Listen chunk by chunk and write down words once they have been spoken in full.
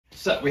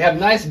So we have a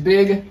nice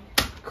big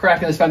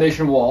crack in this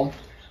foundation wall,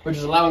 which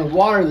is allowing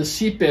water to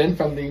seep in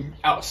from the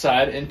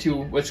outside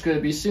into what's going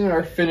to be soon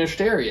our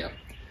finished area.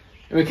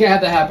 And we can't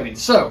have that happening.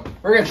 So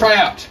we're going to try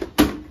out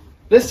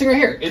this thing right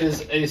here. It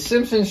is a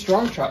Simpson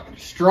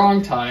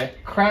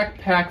StrongTie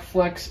Crack-Pac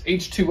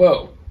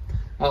FLEX-H2O.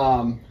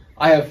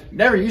 I have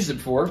never used it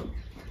before,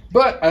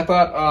 but I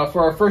thought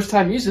for our first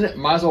time using it,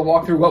 might as well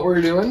walk through what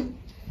we're doing,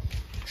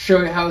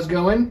 show you how it's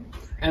going,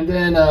 and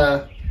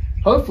then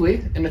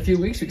hopefully in a few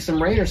weeks we get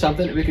some rain or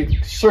something, we could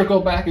circle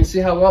back and see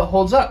how well it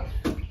holds up.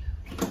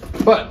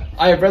 But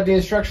I have read the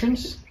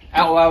instructions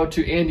out loud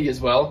to Andy as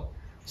well,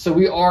 so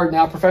we are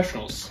now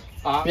professionals.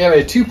 We have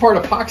a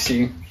two-part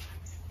epoxy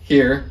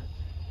here,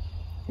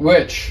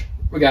 which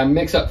we gotta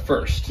mix up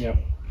first. Yep.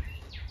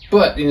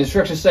 But the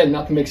instructions say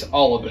not to mix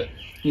all of it.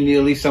 You need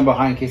to leave some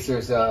behind in case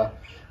there's a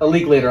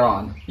leak later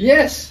on.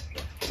 Yes.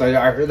 So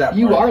I heard that.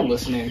 You are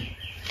listening.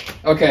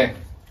 Okay.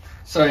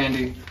 So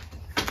Andy,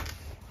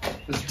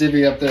 let's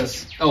divvy up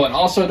this. Oh, and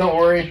also don't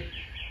worry,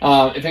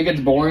 if it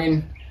gets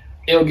boring,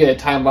 it'll get a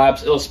time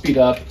lapse. It'll speed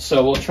up.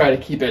 So we'll try to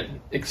keep it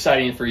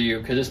exciting for you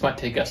because this might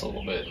take us a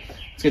little bit.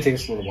 It's gonna take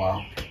us a little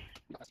while.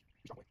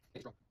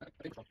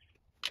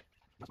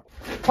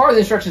 Part of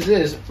the instructions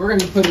is we're going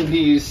to be putting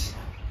these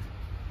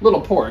little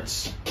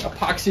ports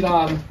epoxied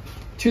on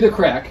to the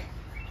crack.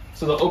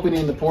 So the opening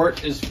in the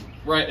port is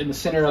right in the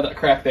center of that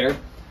crack there.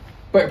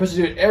 But you're supposed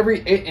to do it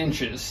every 8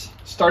 inches,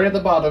 starting at the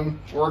bottom,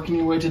 working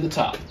your way to the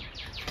top.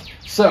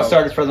 So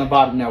Started from the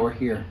bottom, now we're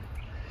here.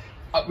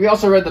 We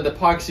also read that the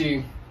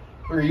epoxy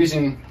we're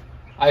using,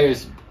 I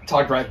just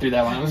talked right through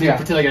that one. I was going to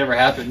pretend like it never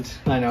happened.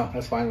 I know,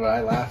 that's fine, but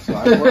I laughed, so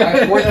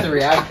I forced the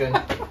reaction.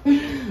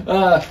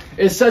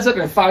 It sets up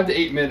in 5 to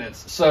 8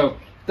 minutes. So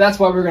that's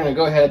why we're going to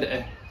go ahead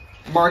and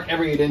mark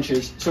every 8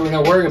 inches so we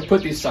know where we're going to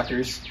put these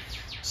suckers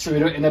so we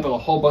don't end up with a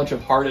whole bunch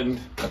of hardened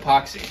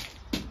epoxy.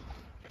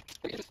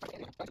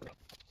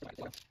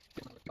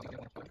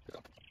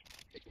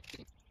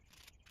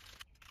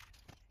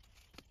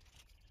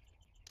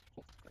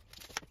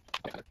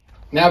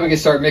 Now we can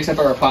start mixing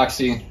up our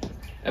epoxy,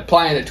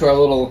 applying it to our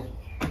little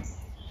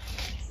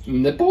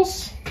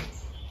nipples?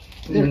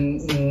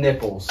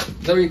 Nipples. Is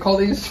that what you call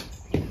these?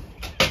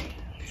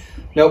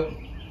 Nope.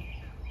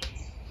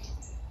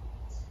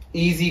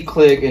 Easy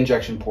click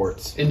injection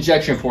ports.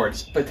 Injection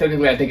ports, but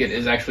technically I think it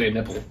is actually a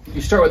nipple.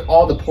 You start with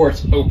all the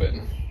ports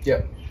open.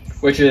 Yep.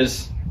 Which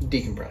is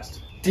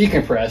Decompressed.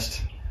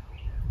 Decompressed.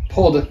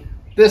 Pulled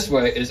this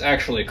way is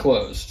actually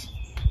closed.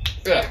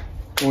 Ugh.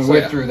 And we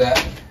went through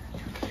that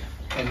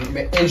and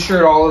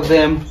ensured all of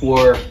them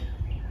were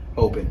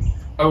open.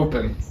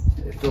 Open.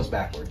 It feels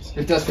backwards.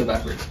 It does feel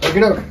backwards.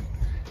 Okay, okay.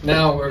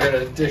 Now we're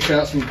gonna dish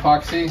out some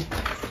epoxy.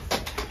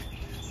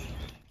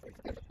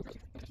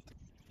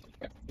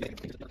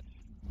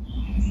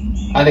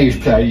 I think you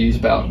should probably use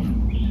about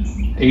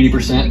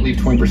 80%, leave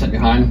 20%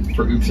 behind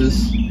for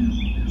oopses.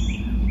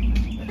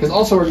 Because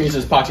also what we're gonna use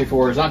this epoxy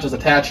for is not just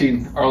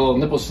attaching our little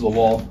nipples to the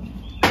wall,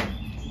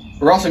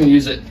 we're also gonna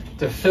use it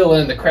to fill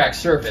in the cracked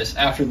surface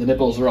after the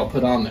nipples are all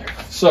put on there.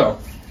 So,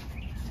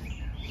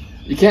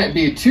 you can't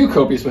be too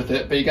copious with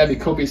it, but you gotta be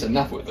copious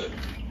enough with it.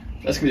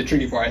 That's gonna be the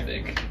tricky part, I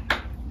think,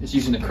 is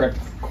using the correct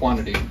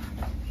quantity.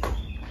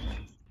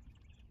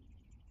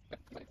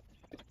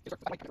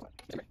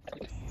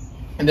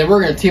 And then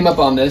we're gonna team up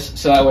on this,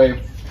 so that way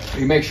we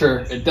can make sure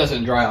it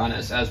doesn't dry on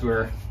us as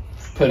we're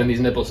putting these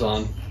nipples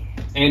on.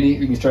 Andy,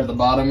 you can start at the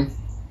bottom.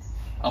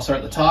 I'll start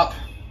at the top.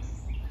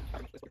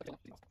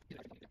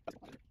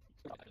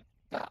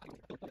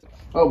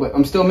 Oh, but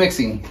I'm still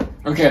mixing.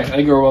 Okay, I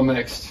think we're well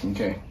mixed.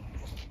 Okay.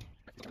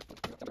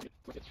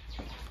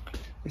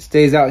 It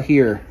stays out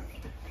here.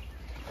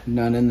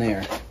 None in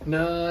there.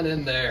 None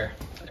in there.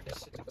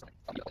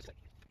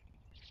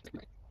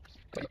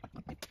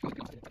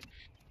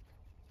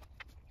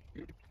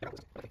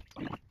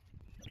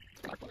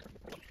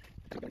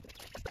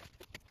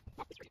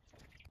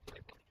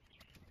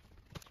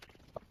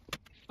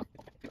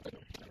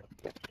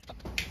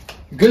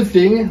 Good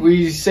thing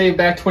we saved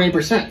back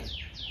 20%.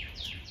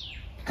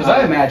 Because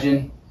I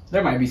imagine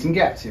there might be some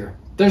gaps here.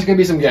 There's going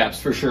to be some gaps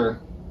for sure.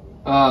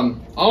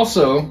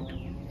 Also,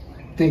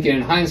 thinking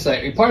in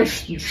hindsight, we probably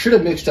should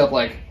have mixed up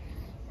like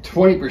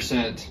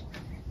 20%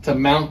 to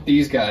mount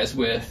these guys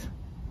with,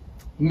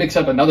 mix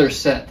up another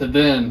set to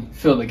then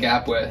fill the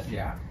gap with.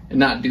 Yeah. And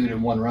not do it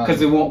in one run.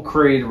 Because it won't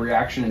create a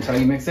reaction until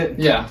you mix it?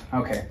 Yeah.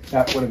 Okay,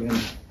 that would have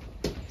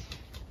been,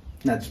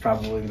 that's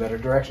probably the better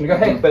direction to go.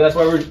 Hey, but that's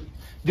why we're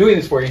doing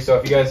this for you, so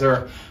if you guys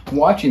are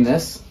watching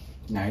this,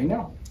 now you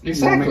know.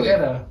 Exactly.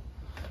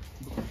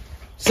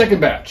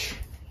 Second batch.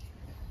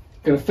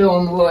 Gonna fill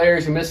in the little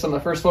areas we missed on the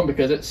first one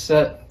because it's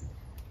set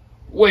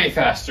way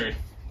faster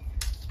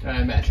than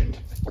I imagined.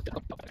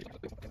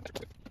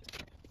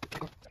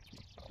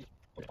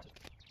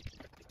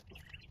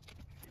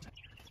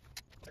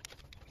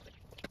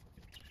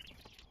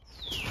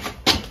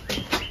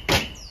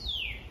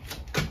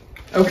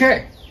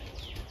 Okay,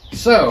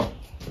 so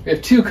we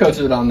have 2 coats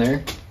of it on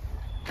there.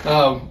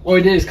 What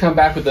we did is come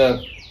back with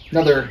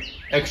another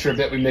extra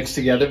bit we mixed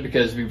together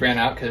because we ran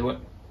out because it went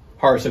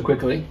hard so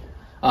quickly.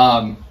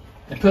 And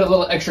put a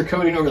little extra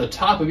coating over the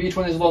top of each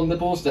one of these little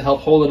nipples to help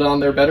hold it on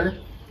there better.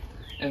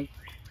 And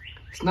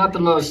it's not the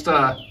most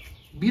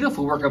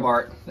beautiful work of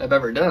art I've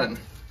ever done.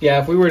 Yeah,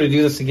 if we were to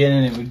do this again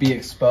and it would be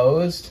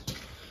exposed,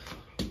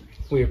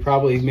 we would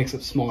probably mix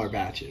up smaller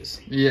batches.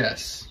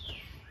 Yes,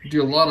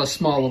 do a lot of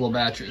small little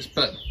batches,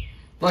 but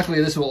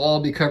luckily this will all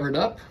be covered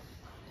up.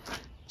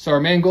 So our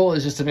main goal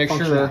is just to make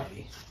sure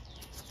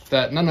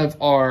that none of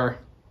our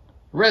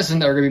resin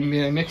that we're going to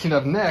be mixing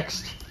up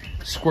next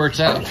squirts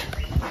out.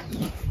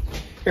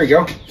 Here we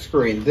go.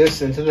 Screwing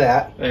this into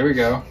that. There we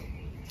go.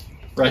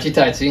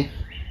 Righty-tighty.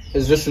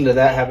 Does this into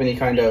that have any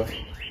kind of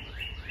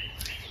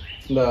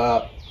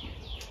the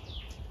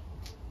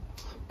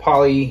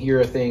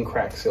polyurethane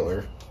crack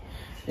sealer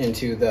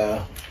into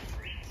the...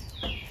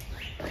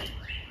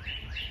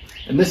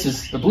 And this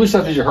is, the blue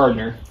stuff is your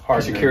hardener.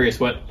 If you're curious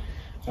what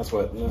that's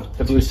what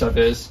the blue stuff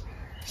is.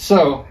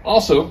 So,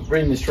 also,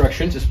 reading the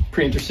instructions is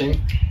pretty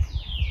interesting.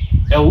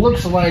 It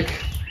looks like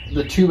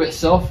the tube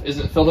itself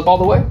isn't filled up all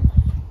the way.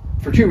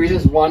 For two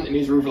reasons. One, it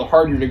needs room for the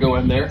hardener to go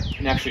in there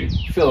and actually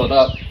fill it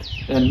up.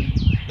 And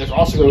there's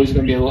also always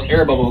going to be a little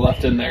air bubble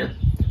left in there.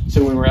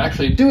 So when we're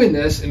actually doing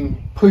this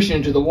and pushing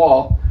into the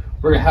wall,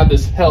 we're going to have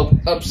this held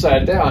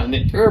upside down, and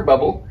the air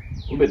bubble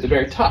will be at the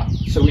very top.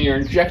 So when you're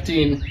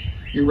injecting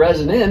your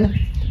resin in,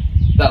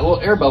 that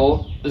little air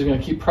bubble is going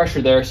to keep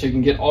pressure there so you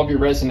can get all of your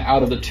resin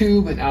out of the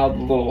tube and out of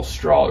the little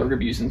straw we're going to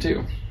be using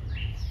too.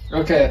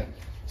 Okay,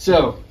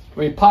 so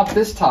when we pop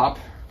this top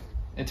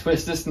and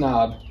twist this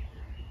knob,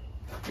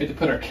 we have to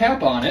put our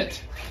cap on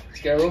it.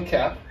 Let's get our little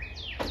cap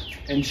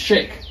and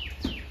shake.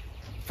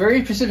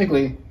 Very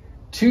specifically,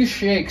 2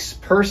 shakes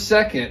per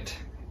second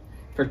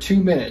for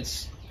 2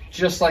 minutes,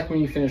 just like when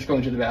you finish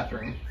going to the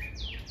bathroom.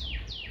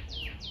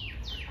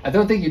 I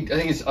think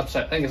it's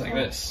upside. I think it's like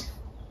this.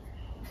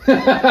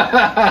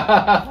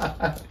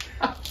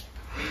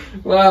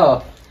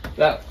 Wow,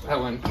 that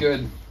went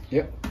good.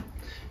 Yep.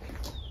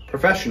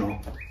 Professional.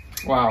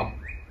 Wow.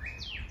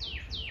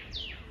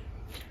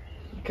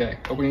 Okay,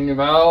 opening the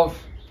valve.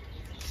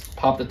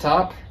 Pop the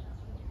top.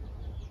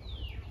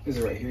 Is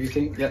it right here, you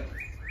think? Yep.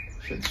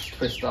 Should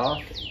twist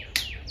off.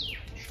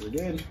 Sure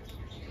did.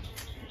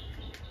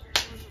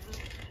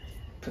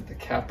 Put the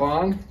cap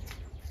on.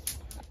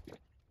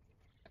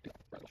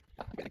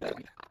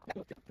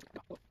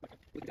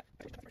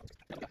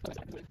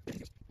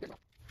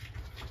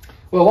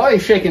 Well, while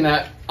he's shaking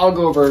that, I'll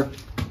go over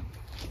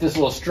this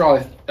little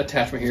straw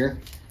attachment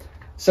here.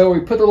 So we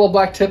put the little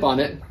black tip on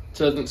it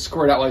so it doesn't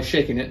squirt out while he's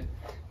shaking it.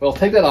 We'll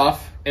take that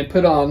off and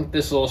put on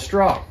this little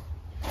straw.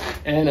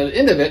 And at the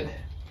end of it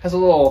has a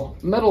little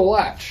metal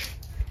latch,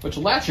 which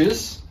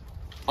latches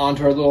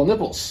onto our little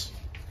nipples.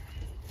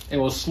 And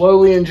we'll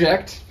slowly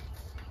inject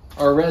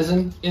our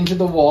resin into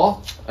the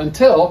wall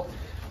until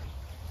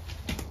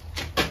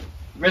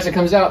resin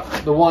comes out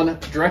the one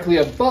directly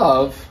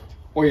above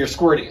where you're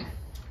squirting.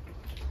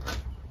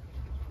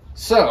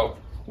 So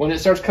when it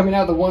starts coming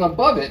out the one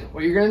above it,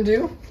 what you're going to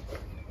do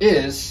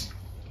is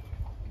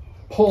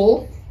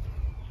pull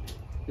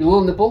your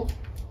little nipple,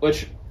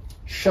 which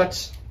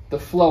shuts the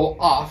flow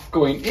off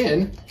going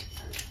in.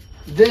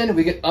 Then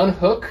we can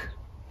unhook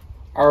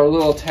our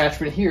little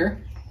attachment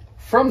here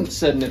from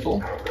said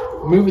nipple,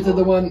 move it to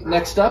the one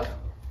next up,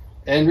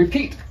 and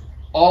repeat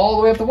all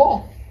the way up the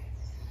wall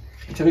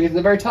until we get to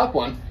the very top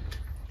one,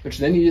 which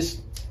then you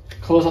just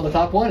close on the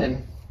top one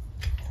and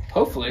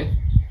hopefully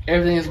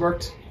everything has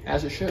worked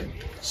as it should.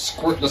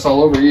 Squirt this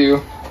all over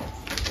you.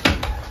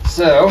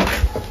 So,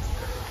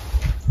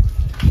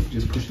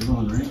 just push it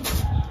on,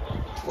 right?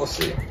 We'll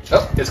see.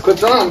 Oh, it's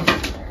clipped on.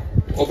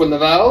 Open the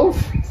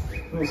valve.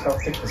 Notice how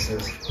thick this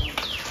is.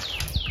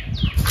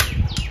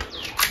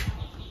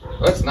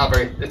 Oh, it's not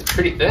very, it's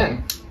pretty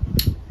thin.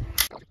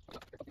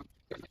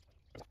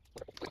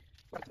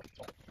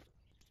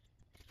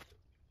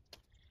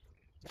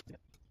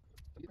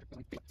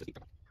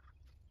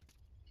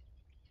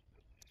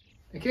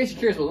 In case you're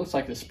curious what it looks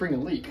like to spring a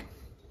leak,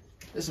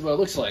 this is what it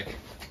looks like.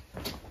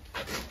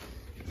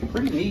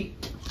 Pretty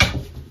neat.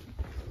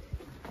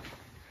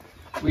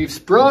 We've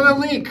sprung a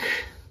leak.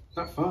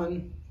 Not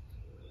fun.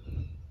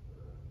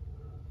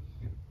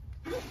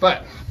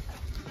 But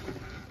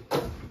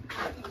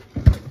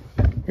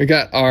we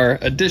got our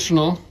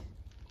additional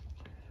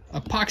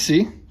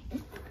epoxy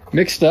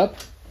mixed up.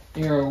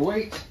 You're gonna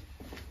wait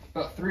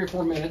about 3 or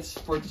 4 minutes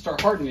for it to start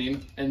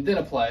hardening and then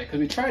apply it. Because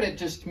we tried it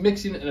just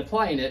mixing it and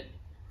applying it,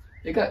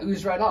 it got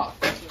oozed right off.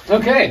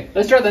 Okay,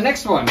 let's try the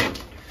next one.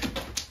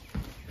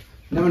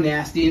 No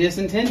nastiness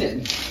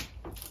intended.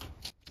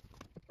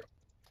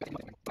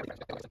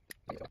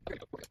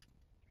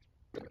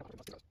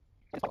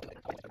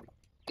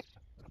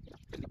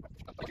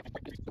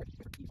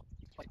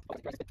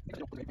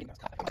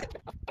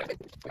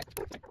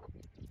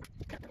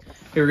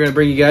 Here, we're gonna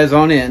bring you guys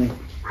on in.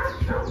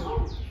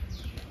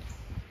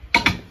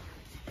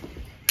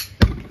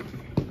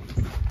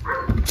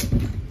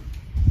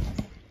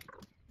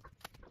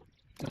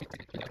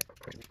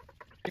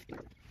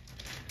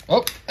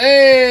 Oh,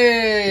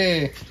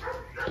 hey!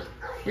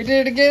 We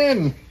did it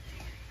again!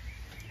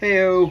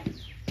 Heyo.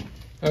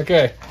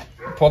 Okay,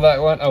 pull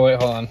that one. Oh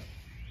wait, hold on.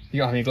 You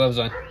don't have any gloves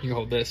on. You can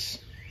hold this.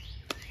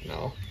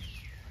 No.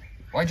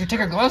 Why'd you take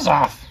your gloves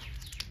off?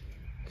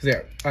 Because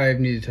yeah, I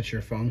need to touch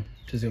your phone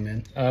to zoom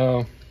in.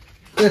 Oh.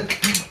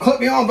 Clip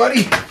me on,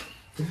 buddy.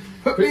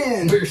 Put me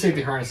in. Put your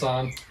safety harness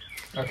on.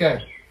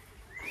 Okay.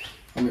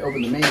 Let me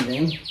open the main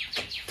thing.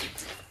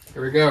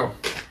 Here we go.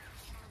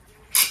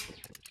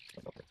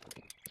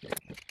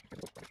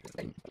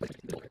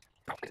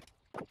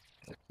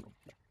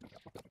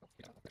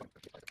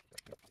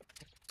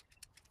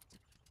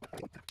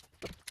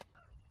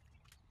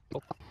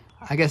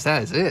 I guess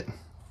that is it.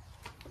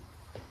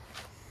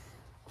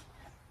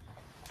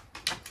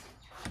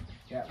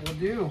 Yeah, we'll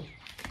do.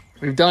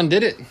 We've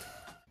did it.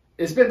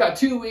 It's been about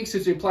 2 weeks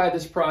since we applied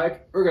this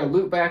product. We're gonna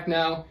loop back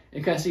now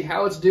and kind of see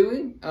how it's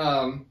doing,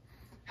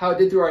 how it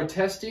did through our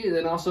testing, and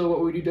then also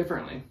what we do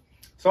differently.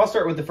 So I'll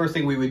start with the first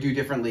thing we would do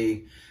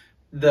differently.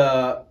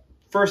 The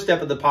first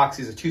step of the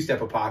epoxy is a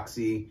two-step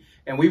epoxy,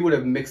 and we would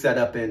have mixed that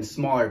up in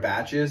smaller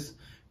batches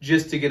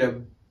just to get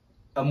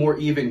a more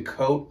even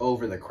coat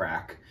over the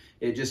crack.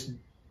 It just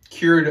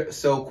cured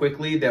so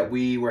quickly that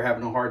we were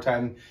having a hard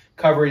time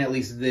covering at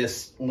least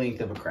this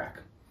length of a crack.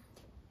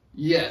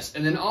 Yes,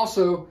 and then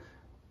also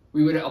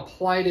we would have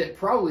applied it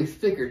probably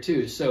thicker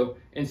too. So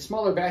in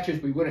smaller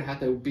batches, we wouldn't have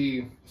to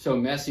be so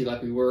messy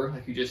like we were,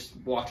 like you just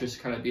watch us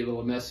kind of be a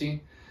little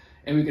messy.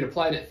 And we could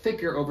apply it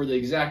thicker over the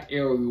exact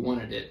area we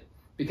wanted it.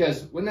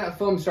 Because when that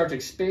foam starts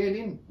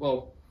expanding,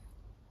 well,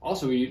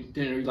 also we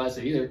didn't realize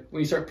it either,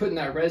 when you start putting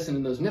that resin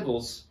in those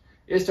nipples,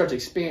 it starts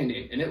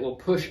expanding and it will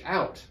push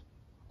out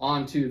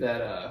onto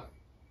that,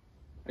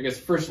 I guess,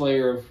 first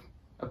layer of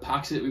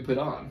epoxy that we put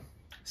on.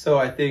 So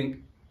I think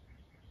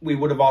we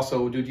would have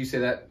also, did you say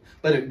that?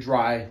 Let it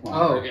dry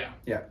longer. Oh, yeah.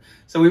 Yeah.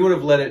 So we would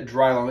have let it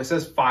dry longer. It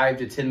says 5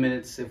 to 10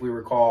 minutes, if we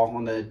recall,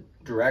 on the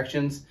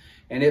directions.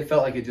 And it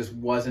felt like it just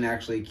wasn't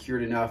actually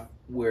cured enough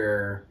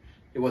where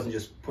it wasn't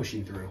just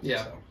pushing through.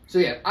 Yeah. So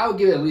yeah, I would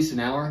give it at least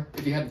an hour.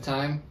 If you have the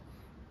time,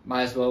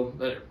 might as well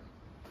let it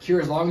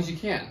cure as long as you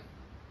can.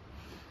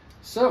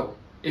 So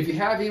if you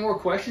have any more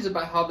questions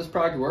about how this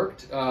product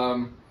worked,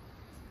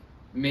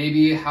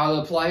 maybe how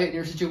to apply it in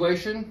your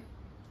situation,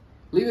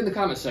 leave it in the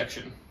comment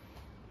section.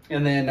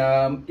 And then,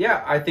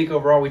 yeah, I think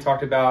overall we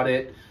talked about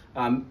it.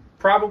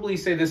 Probably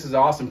say this is an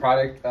awesome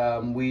product.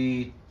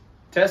 We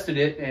tested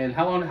it, and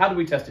how did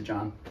we test it,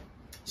 John?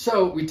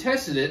 So we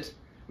tested it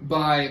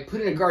by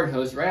putting a garden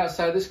hose right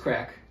outside of this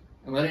crack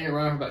and letting it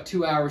run for about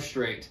 2 hours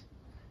straight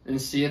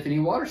and see if any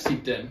water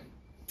seeped in.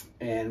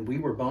 And we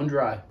were bone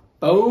dry.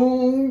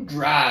 Bone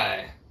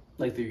dry.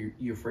 Like the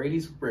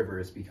Euphrates River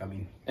is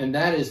becoming. And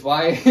that is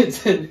why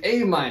it's an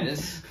A-.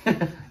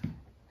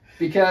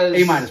 Because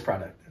A-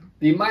 product.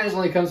 The minus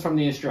only comes from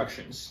the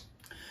instructions.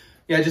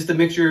 Yeah, just to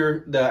make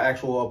sure the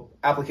actual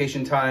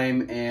application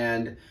time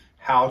and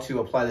how to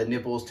apply the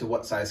nipples to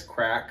what size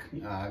crack,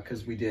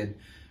 because we did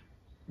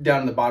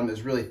down in the bottom, it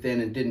was really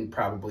thin and didn't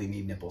probably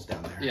need nipples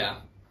down there. Yeah.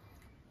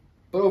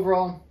 But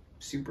overall,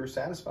 super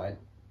satisfied.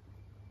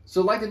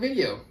 So like the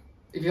video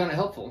if you found it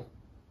helpful.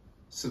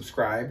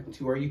 Subscribe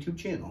to our YouTube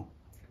channel.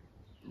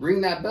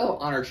 Ring that bell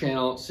on our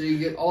channel so you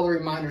get all the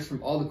reminders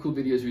from all the cool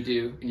videos we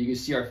do and you can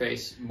see our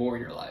face more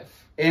in your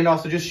life. And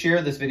also just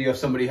share this video if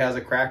somebody has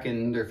a crack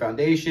in their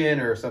foundation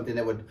or something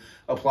that would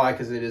apply,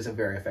 because it is a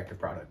very effective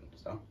product.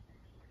 So.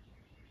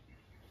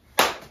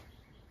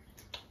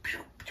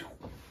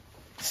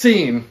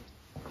 Scene.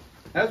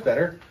 That was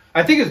better.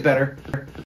 I think it's better.